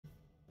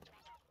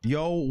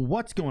Yo,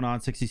 what's going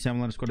on? 67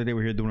 Let's go. Today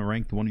we're here doing a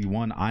ranked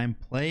 1v1. I'm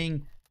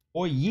playing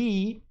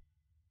Oye.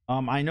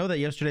 I know that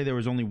yesterday there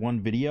was only one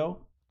video,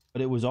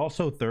 but it was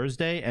also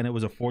Thursday and it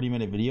was a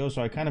 40-minute video,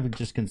 so I kind of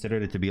just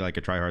considered it to be like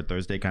a try hard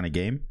Thursday kind of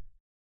game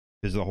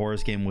because the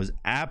Horus game was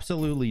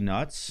absolutely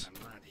nuts.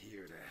 I'm not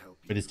here to help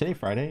you. Wait, is today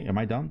Friday? Am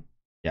I dumb?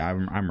 Yeah,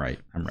 I'm right.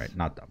 I'm right.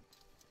 Not dumb.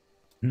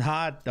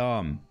 Not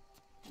dumb.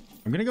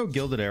 I'm gonna go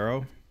Gilded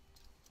Arrow.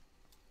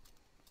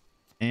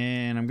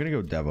 And I'm gonna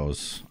go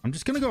Devos. I'm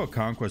just gonna go a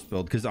Conquest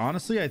build because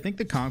honestly I think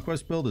the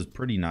Conquest build is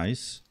pretty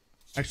nice.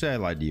 Actually, I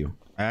lied to you.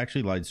 I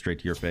actually lied straight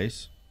to your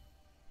face.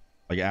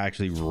 Like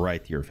actually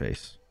right to your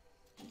face.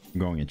 I'm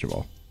going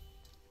Interval.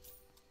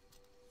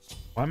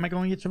 Why am I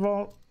going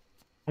Interval?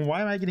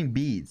 Why am I getting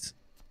beads?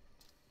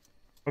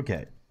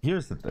 Okay,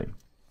 here's the thing.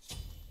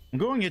 I'm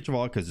going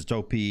Interval because it's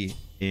OP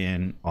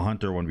in a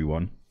Hunter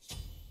 1v1.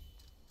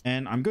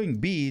 And I'm going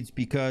beads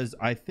because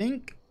I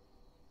think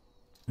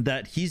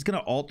that he's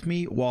gonna ult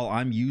me while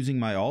I'm using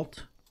my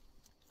ult,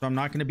 so I'm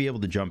not gonna be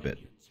able to jump it.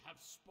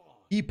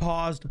 He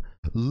paused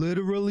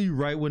literally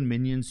right when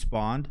minions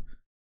spawned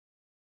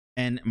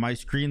and my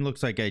screen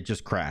looks like I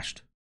just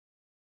crashed.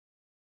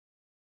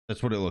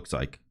 That's what it looks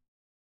like.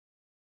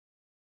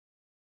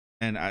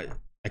 And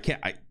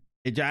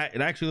it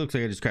actually looks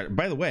like I just crashed.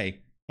 By the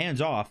way,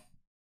 hands off,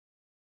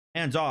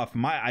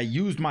 I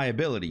used my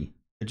ability.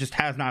 It just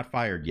has not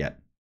fired yet.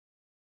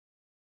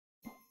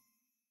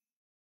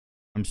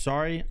 I'm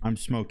sorry, I'm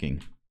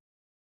smoking.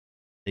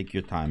 Take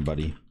your time,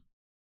 buddy.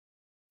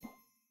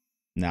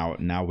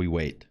 Now we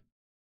wait.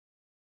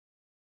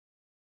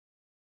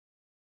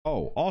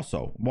 Oh,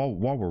 also, while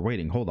we're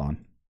waiting, hold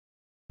on.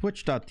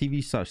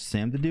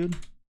 Twitch.tv/SamDaDude.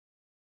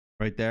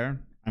 Right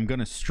there. I'm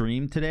gonna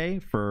stream today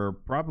for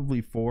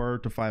probably 4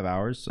 to 5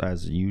 hours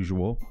as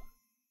usual.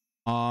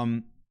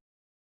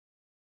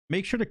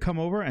 Make sure to come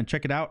over and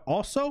check it out.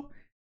 Also,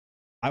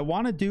 I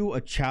want to do a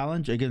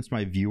challenge against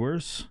my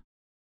viewers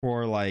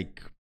for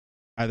like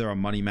either a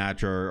money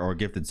match or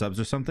gifted subs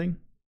or something.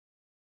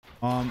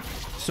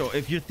 So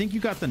if you think you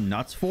got the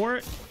nuts for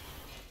it,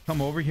 come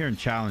over here and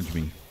challenge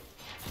me.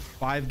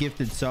 5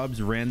 gifted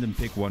subs, random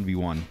pick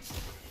 1v1.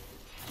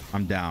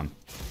 I'm down.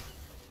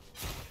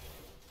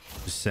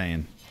 Just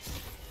saying.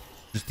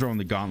 Just throwing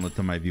the gauntlet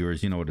to my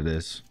viewers. You know what it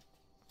is.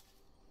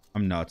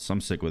 I'm nuts. I'm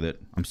sick with it.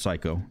 I'm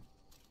psycho.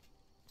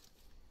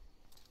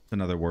 It's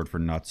another word for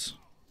nuts.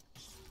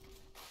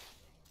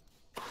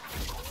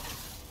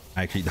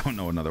 I actually don't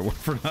know another word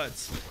for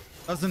nuts.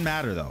 Doesn't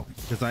matter though,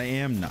 because I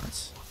am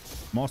nuts.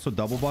 I'm also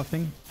double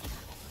buffing.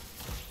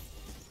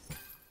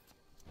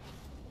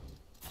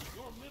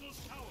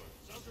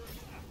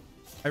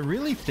 I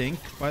really think,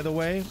 by the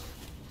way,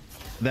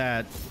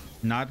 that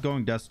not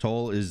going Death's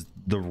Toll is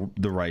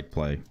the right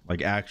play.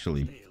 Like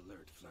actually,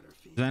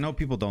 because I know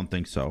people don't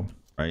think so,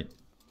 right?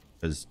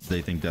 Because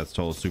they think Death's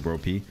Toll is super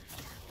OP.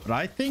 But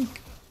I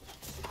think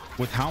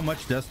with how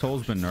much Death's Toll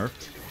has been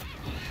nerfed,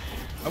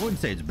 I wouldn't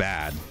say it's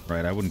bad,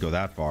 right? I wouldn't go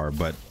that far,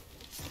 but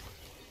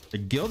the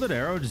Gilded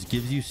Arrow just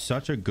gives you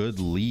such a good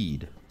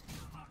lead.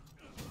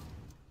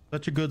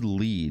 Such a good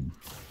lead.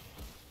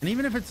 And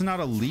even if it's not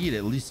a lead,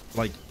 at least,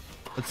 like,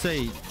 let's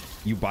say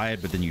you buy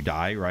it, but then you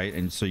die, right?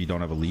 And so you don't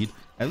have a lead.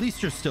 At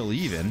least you're still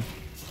even.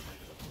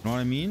 You know what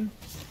I mean?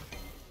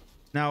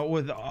 Now,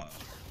 with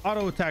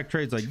auto attack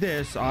trades like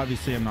this,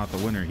 obviously I'm not the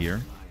winner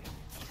here.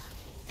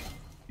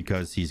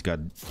 Because he's got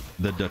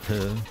the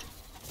Dakota.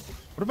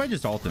 What if I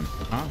just ult him?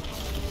 Huh?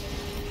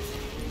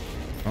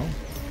 Oh.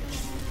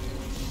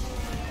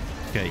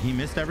 Okay, he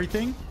missed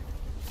everything.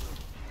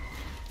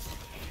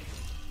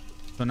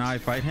 So now I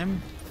fight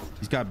him.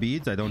 He's got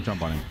beads. I don't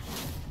jump on him.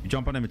 You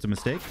jump on him, it's a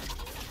mistake.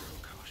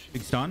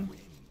 Big stun.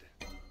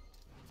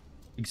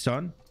 Big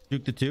stun.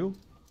 Juke the 2.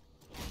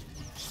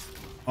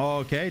 Oh,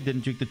 okay,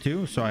 didn't juke the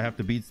 2, so I have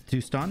to beat the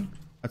 2 stun.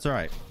 That's all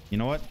right. You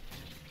know what?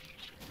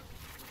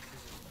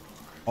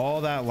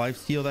 All that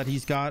lifesteal that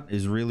he's got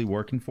is really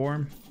working for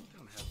him.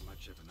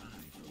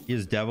 He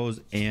has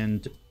Devos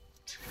and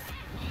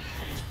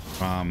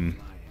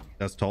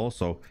Death's Toll,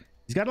 so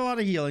he's got a lot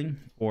of healing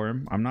for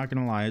him. I'm not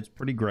gonna lie, it's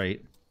pretty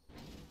great.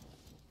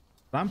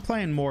 But I'm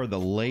playing more the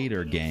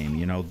later game,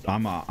 you know.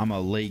 I'm a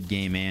late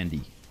game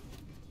Andy.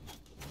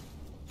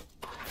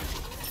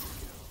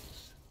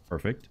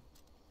 Perfect.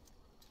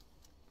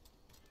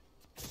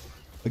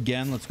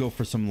 Again, let's go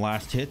for some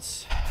last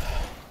hits.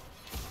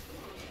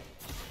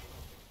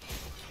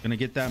 Gonna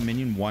get that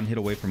minion 1 hit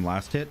away from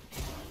last hit,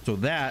 so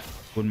that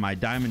when my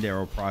diamond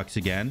arrow procs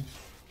again,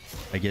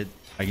 I can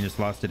just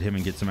last hit him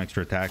and get some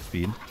extra attack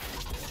speed.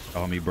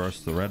 Help me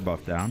burst the red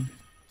buff down.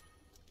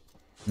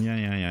 Yeah.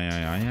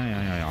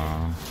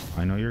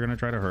 I know you're gonna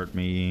try to hurt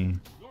me.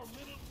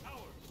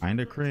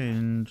 Kinda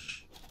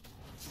cringe.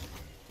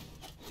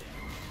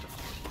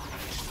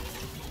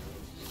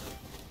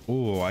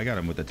 Oh, I got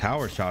him with the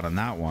tower shot on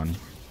that one.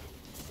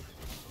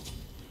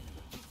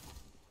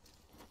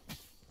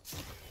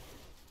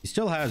 He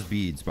still has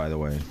beads, by the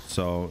way,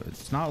 so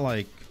it's not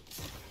like,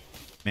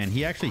 man,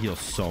 he actually heals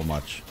so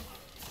much.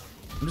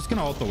 I'm just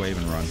gonna ult the wave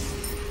and run.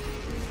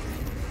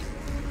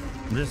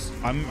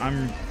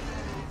 I'm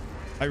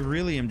I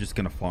really am just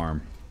gonna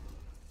farm.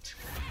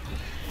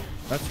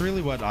 That's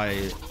really what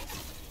I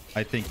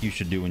think you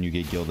should do when you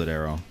get Gilded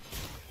Arrow.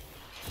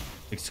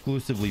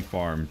 Exclusively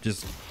farm.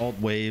 Just alt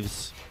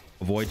waves,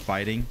 avoid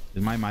fighting.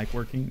 Is my mic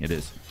working? It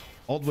is.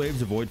 Alt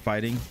waves, avoid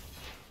fighting.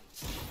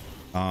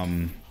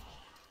 And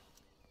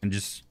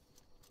just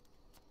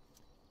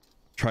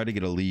try to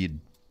get a lead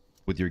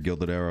with your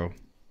Gilded Arrow.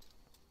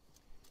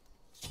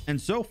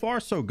 And so far,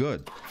 so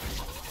good.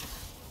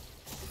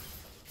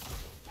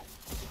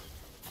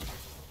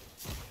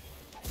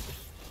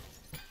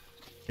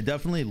 I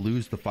definitely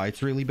lose the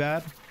fights really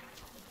bad,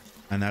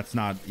 and that's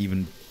not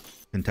even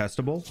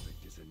contestable.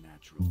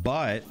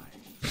 But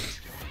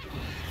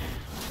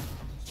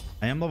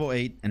I am level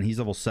 8 and he's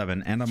level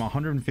 7, and I'm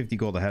 150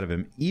 gold ahead of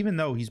him, even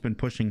though he's been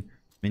pushing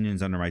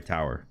minions under my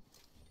tower.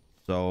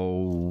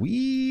 So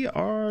we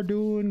are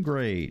doing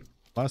great.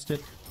 Lost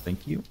it.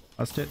 Thank you.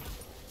 Lost it.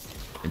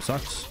 Game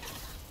sucks.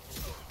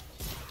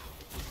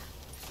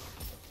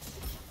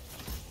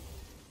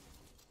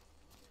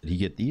 Did he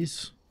get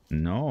these?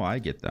 No, I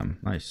get them.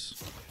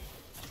 Nice.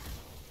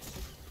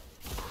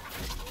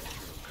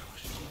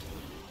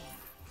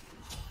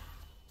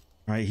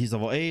 All right, he's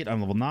level 8.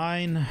 I'm level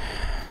 9.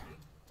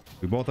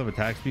 We both have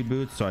attack speed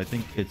boots, so I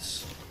think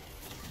it's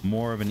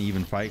more of an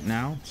even fight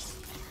now.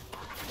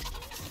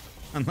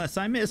 Unless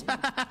I miss.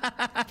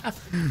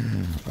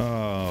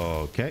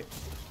 Okay.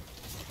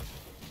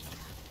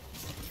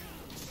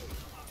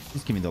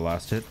 Just give me the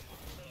last hit.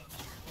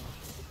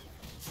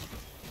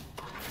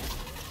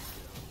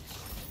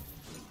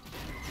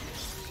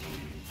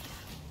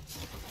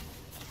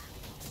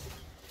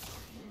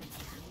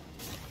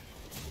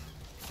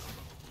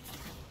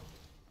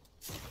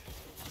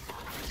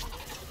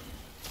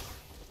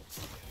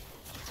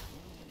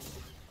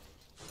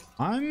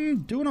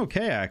 I'm doing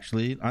okay,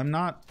 actually. I'm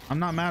not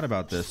mad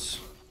about this.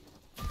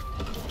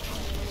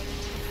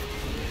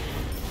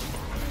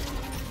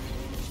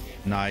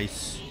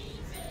 Nice.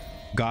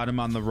 Got him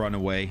on the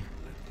runaway.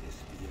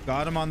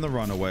 Got him on the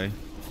runaway.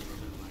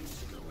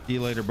 See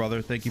you later,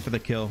 brother. Thank you for the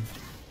kill.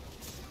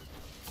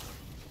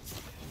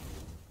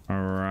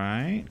 All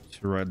right.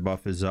 Red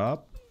buff is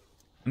up.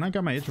 And I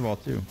got my interval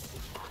too.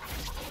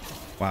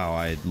 Wow,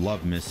 I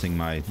love missing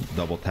my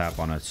double tap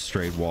on a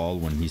straight wall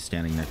when he's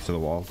standing next to the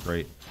wall.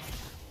 Great.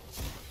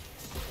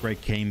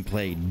 Great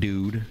gameplay,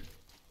 dude.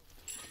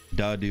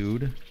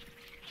 Dude.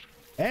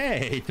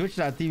 Hey,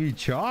 Twitch.tv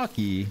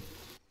Chalky.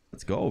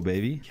 Let's go,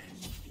 baby. Can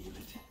you feel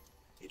it?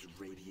 It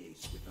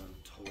radiates with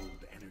untold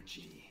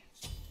energy.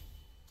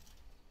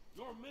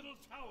 Your middle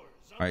tower.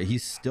 All right, he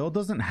still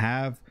doesn't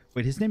have...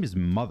 Wait, his name is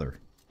Mother.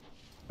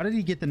 How did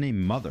he get the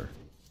name Mother?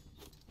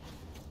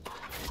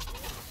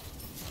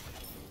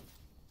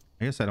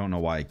 I guess I don't know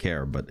why I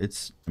care, but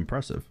it's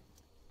impressive.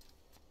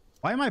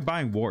 Why am I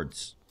buying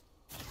wards?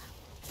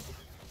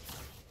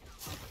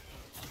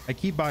 I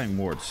keep buying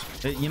wards.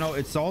 You know,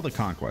 it's all the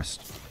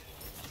Conquest.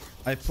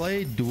 I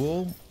play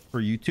Duel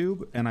for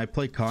YouTube, and I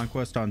play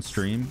Conquest on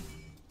stream.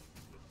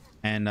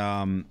 And,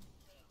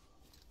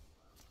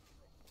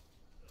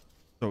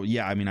 so,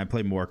 yeah, I mean, I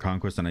play more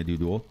Conquest than I do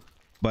Duel.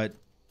 But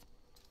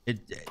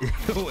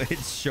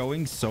it's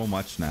showing so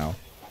much now.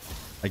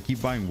 I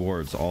keep buying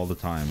wards all the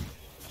time.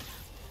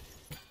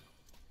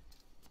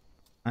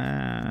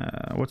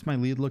 What's my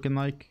lead looking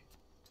like?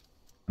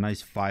 A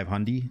nice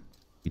 500.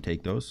 We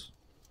take those.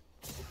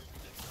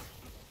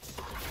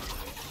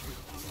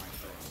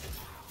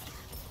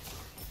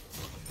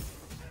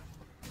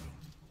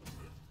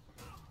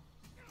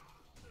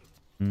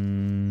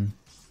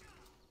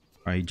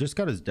 Alright, he just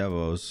got his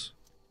Devos.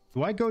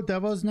 Do I go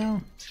Devos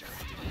now?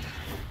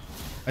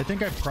 I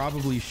think I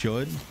probably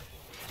should.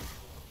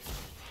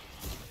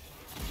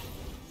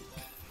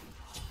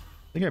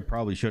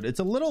 It's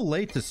a little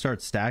late to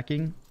start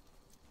stacking,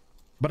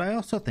 but I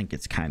also think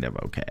it's kind of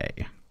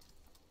okay.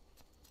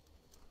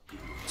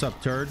 What's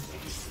up, turd?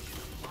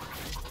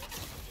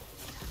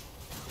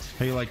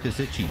 How you like this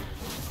itchy?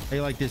 How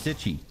you like this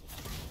itchy?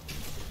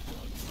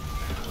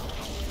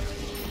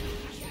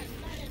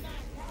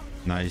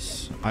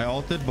 Nice. I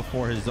ulted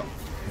before his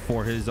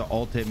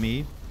ult hit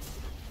me.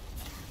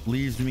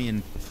 Leaves me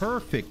in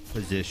perfect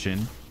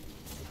position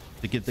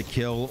to get the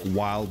kill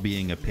while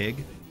being a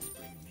pig.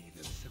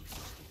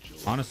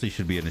 Honestly,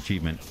 should be an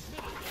achievement.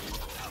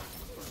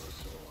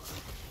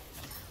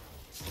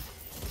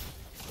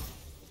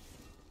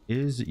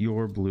 Is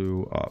your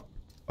blue up?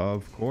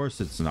 Of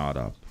course it's not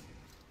up.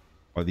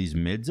 Are these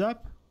mids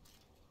up?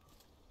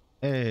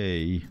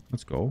 Hey,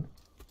 let's go.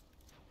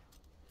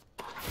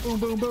 Boom,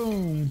 boom,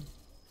 boom.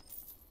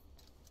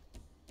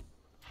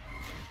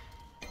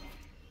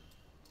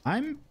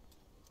 I'm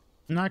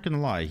not gonna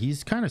lie,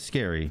 he's kind of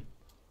scary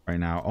right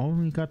now. Oh,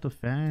 he got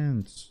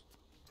defense.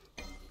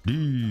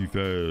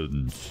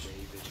 Defense.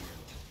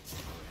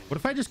 What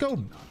if I just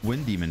go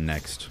Wind Demon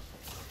next?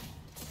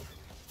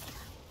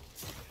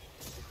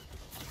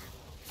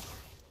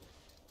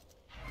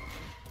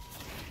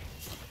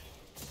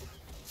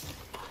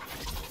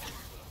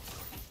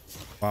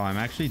 Wow, I'm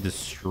actually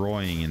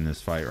destroying in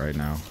this fight right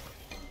now.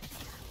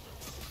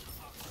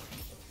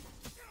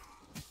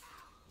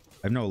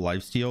 I have no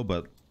lifesteal,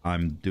 but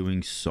I'm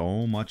doing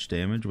so much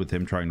damage with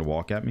him trying to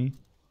walk at me.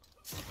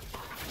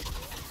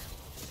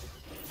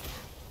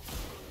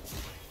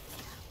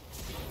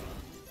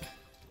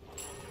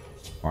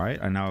 All right,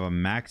 I now have a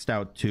maxed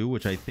out 2,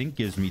 which I think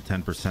gives me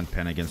 10%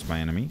 pen against my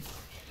enemy.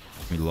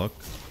 Let me look.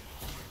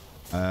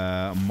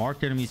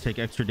 Marked enemies take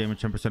extra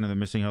damage, 10% of the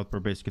missing health per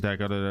basic attack.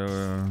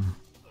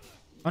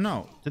 Oh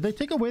no, did they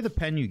take away the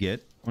pen you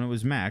get when it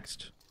was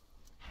maxed?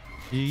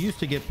 You used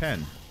to get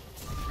pen.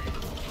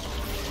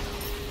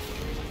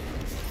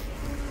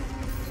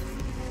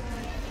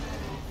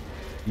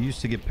 You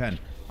used to get pen.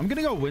 I'm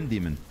gonna go Wind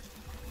Demon.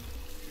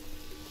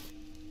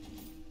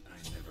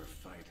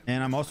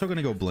 And I'm also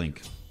gonna go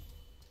Blink.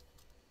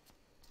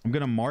 I'm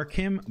gonna mark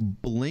him,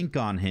 blink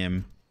on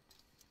him,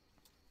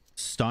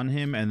 stun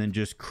him, and then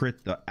just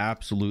crit the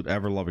absolute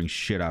ever-loving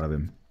shit out of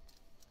him.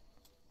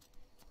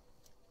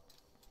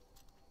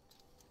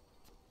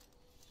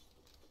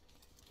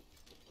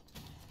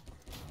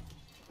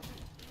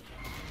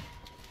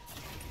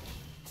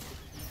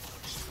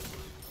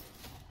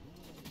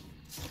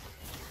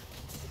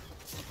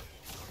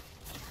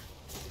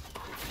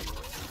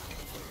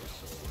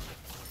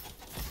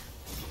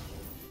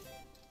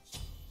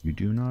 You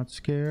do not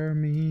scare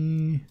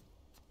me.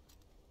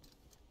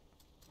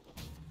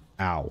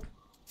 Ow.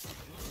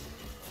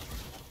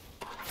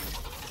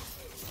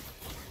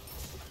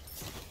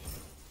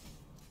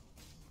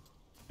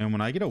 And when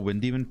I get a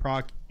Wind Demon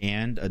proc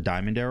and a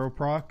Diamond Arrow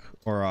proc,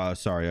 or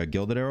sorry, a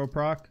Gilded Arrow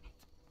proc,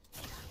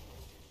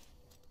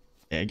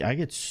 I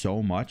get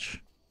so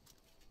much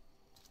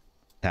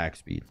attack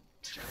speed.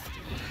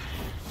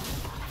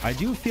 I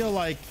do feel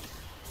like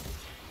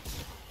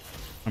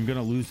I'm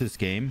gonna lose this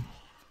game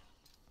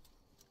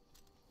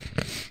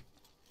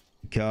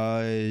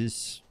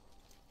because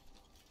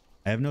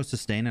I have no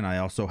sustain and I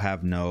also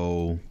have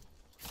no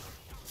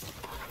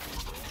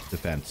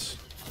defense.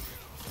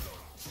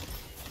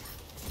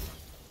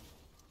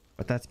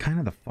 But that's kind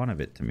of the fun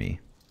of it to me.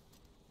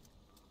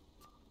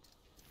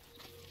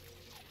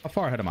 How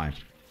far ahead am I?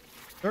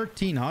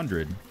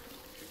 1300.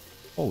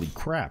 Holy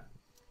crap.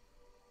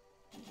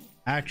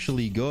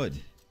 Actually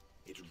good.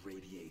 It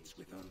radiates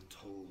with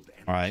untold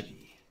energy. All right.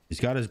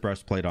 He's got his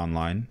breastplate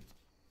online.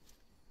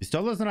 He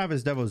still doesn't have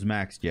his Devos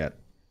maxed yet.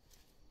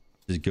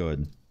 This is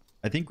good.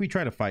 I think we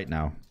try to fight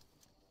now.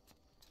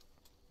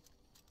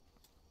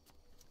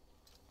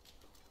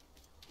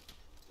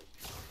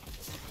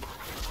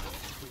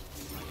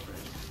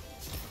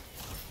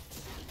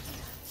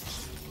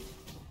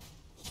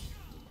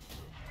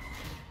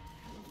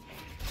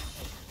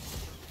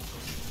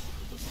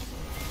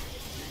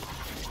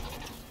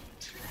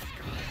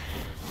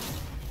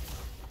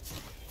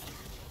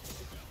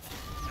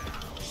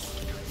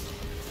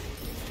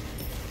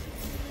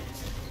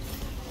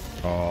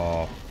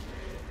 Oh,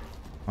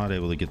 not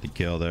able to get the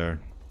kill there.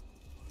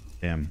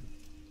 Damn.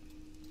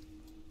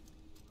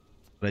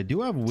 But I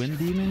do have Wind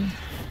Demon.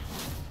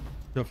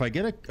 So if I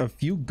get a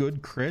few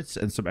good crits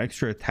and some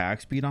extra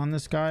attack speed on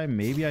this guy,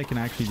 maybe I can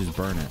actually just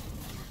burn it.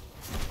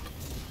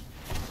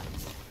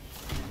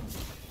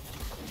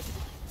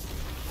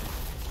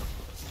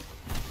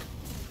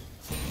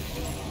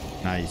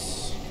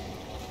 Nice.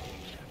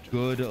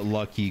 Good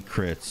lucky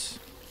crits.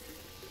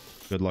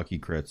 Good lucky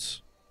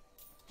crits.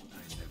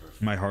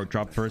 My heart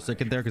dropped for a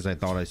second there because I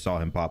thought I saw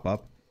him pop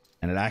up,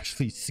 and it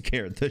actually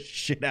scared the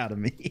shit out of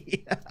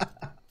me.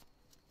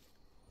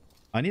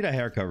 I need a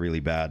haircut really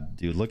bad,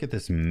 dude. Look at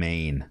this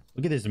mane.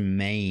 Look at this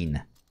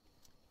mane.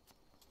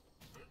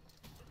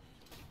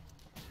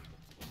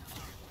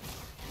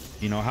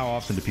 You know, how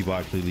often do people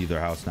actually leave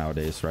their house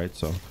nowadays, right?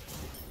 So,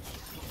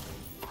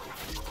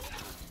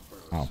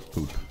 oh,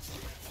 poop.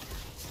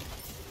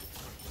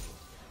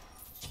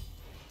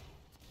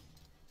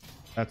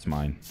 That's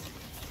mine.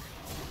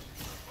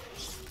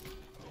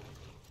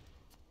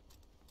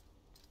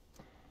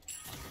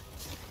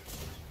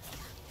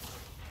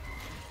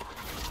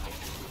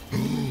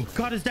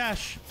 Got his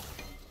dash.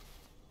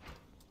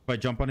 If I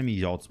jump on him,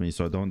 he ults me,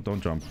 so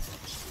don't jump.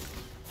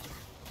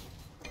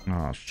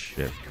 Oh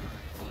shit.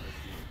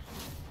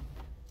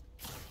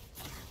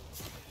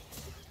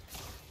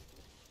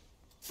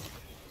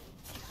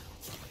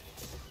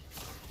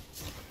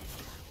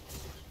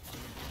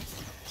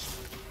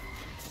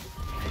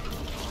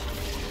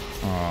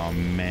 Oh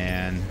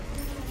man.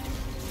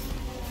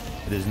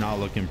 It is not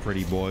looking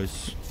pretty,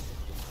 boys.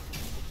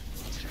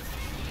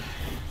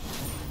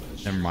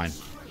 Never mind.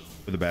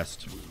 We're the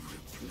best.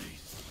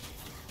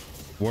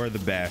 We're the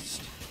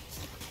best.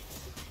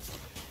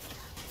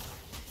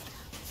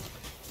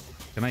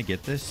 Can I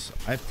get this?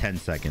 I have 10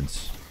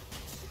 seconds.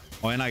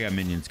 Oh, and I got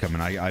minions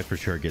coming. I for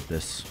sure get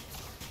this.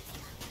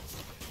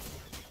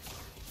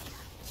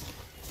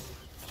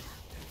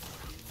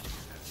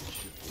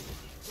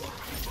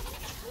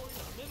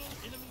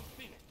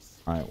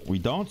 All right, we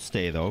don't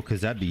stay though,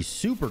 because that'd be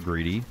super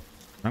greedy.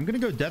 I'm gonna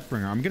go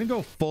Deathbringer. I'm gonna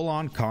go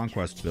full-on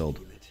Conquest build.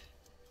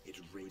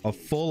 A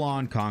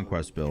full-on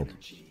Conquest build.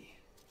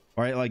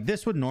 All right, like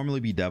this would normally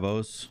be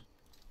Devos.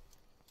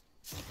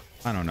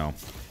 I don't know.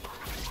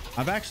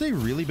 I've actually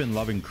really been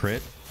loving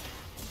crit.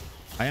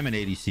 I am an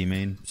ADC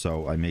main,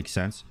 so I make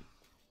sense.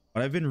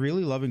 But I've been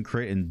really loving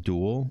crit and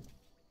duel,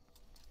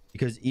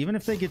 because even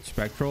if they get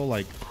spectral,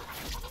 like,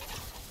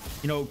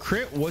 you know,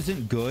 crit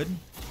wasn't good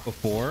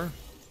before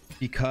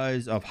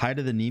because of Height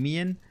of the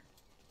Nemean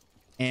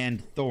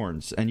and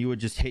Thorns, and you would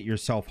just hit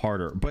yourself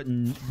harder. But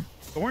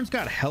Thorns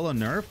got hella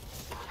nerf,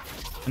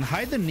 and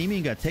Height of the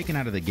Nemean got taken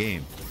out of the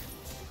game.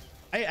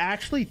 I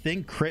actually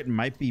think crit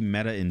might be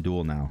meta in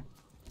duel now.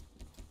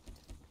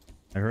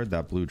 I heard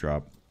that blue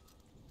drop.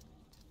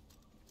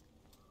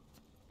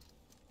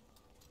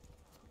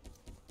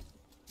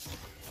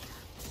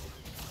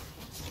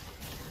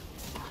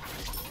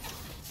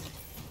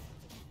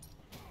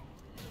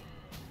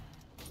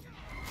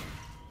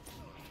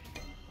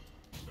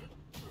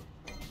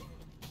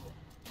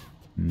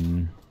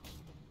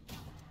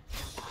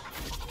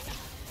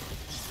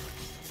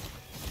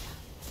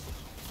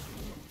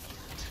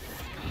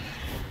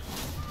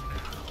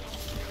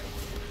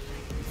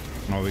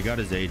 Oh, we got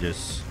his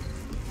Aegis.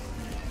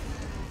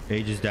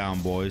 Aegis down,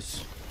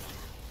 boys.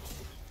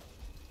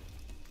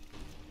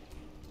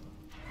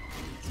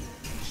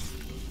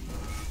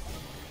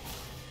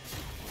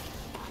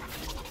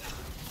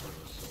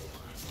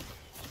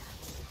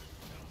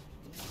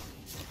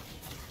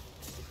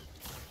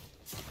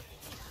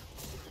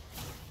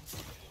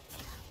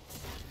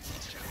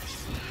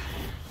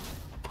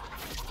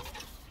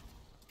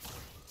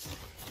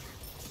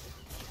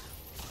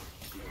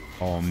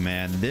 Oh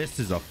man, this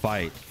is a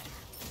fight.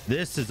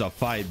 This is a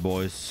fight,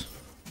 boys.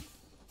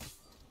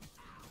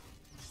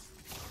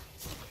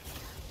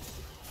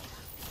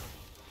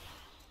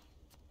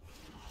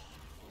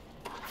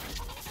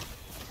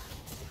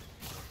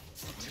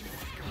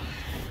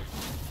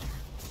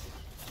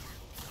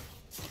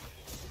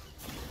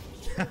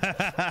 The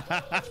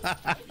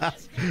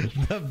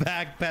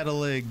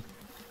backpedaling.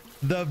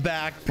 The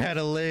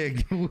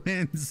backpedaling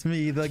wins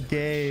me the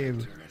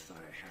game.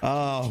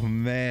 Oh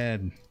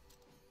man.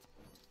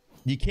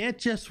 You can't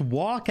just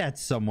walk at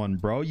someone,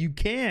 bro. You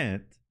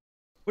can't.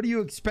 What do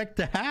you expect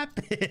to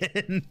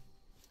happen?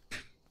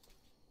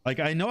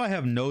 Like, I know I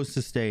have no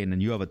sustain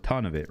and you have a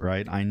ton of it,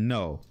 right? I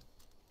know.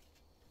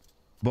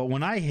 But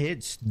when I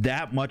hit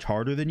that much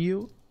harder than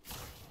you,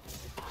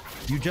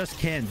 you just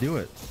can't do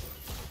it.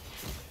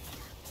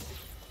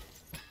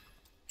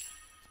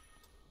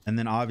 And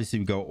then obviously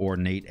we go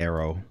Ornate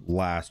Arrow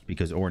last,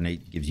 because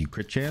Ornate gives you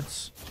crit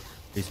chance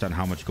based on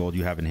how much gold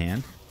you have in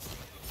hand.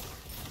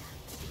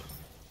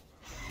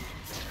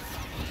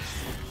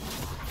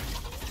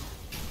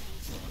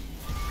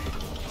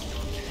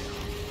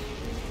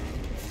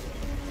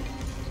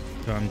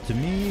 Come to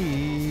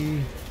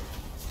me.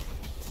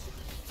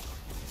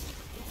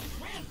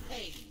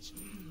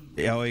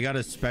 Oh, he got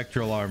a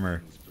spectral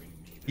armor.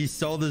 He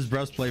sold his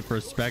breastplate for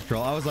a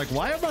spectral. I was like,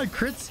 why are my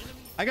crits?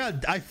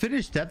 I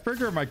finished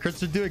Deathbringer and my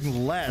crits are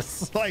doing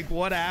less. Like,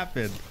 what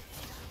happened?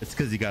 It's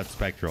because he got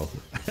spectral.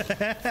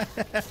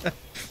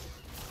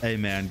 Hey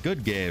man,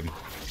 good game.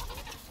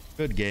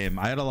 Good game.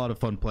 I had a lot of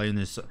fun playing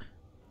this.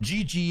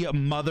 GG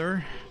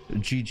mother.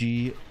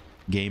 GG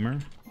gamer.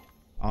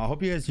 I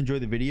hope you guys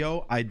enjoyed the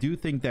video. I do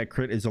think that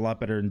crit is a lot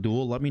better in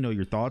duel. Let me know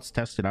your thoughts.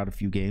 Test it out a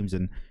few games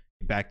and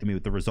get back to me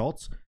with the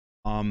results.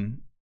 I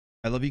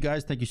love you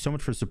guys. Thank you so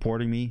much for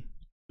supporting me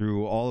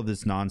through all of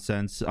this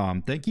nonsense.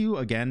 Thank you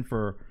again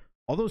for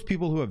all those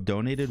people who have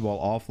donated while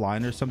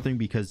offline or something,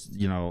 because,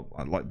 you know,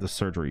 like the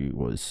surgery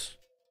was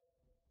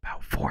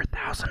about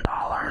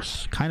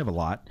 $4,000. Kind of a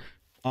lot.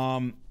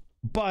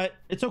 But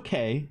it's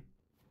okay,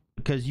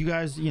 because you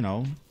guys, you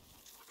know,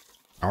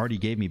 already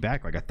gave me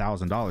back like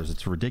 $1,000.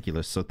 It's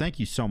ridiculous. So thank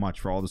you so much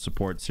for all the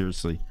support,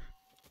 seriously.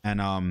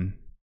 And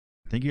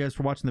thank you guys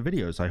for watching the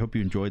videos. I hope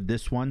you enjoyed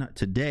this one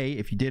today.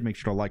 If you did, make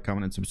sure to like,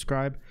 comment, and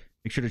subscribe.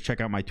 Make sure to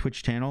check out my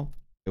Twitch channel.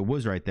 It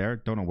was right there.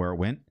 Don't know where it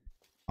went.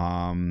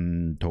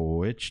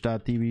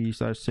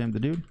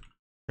 Twitch.tv/SamDaDude.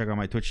 Check out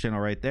my Twitch channel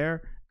right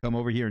there. Come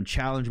over here and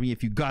challenge me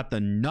if you got the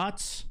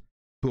nuts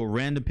to a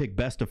random pick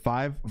best of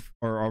 5,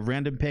 or a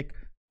random pick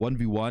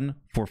 1v1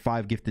 for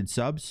 5 gifted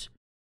subs.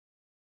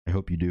 I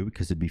hope you do,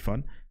 because it'd be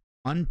fun.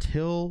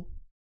 Until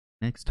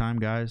next time,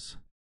 guys,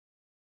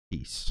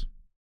 peace.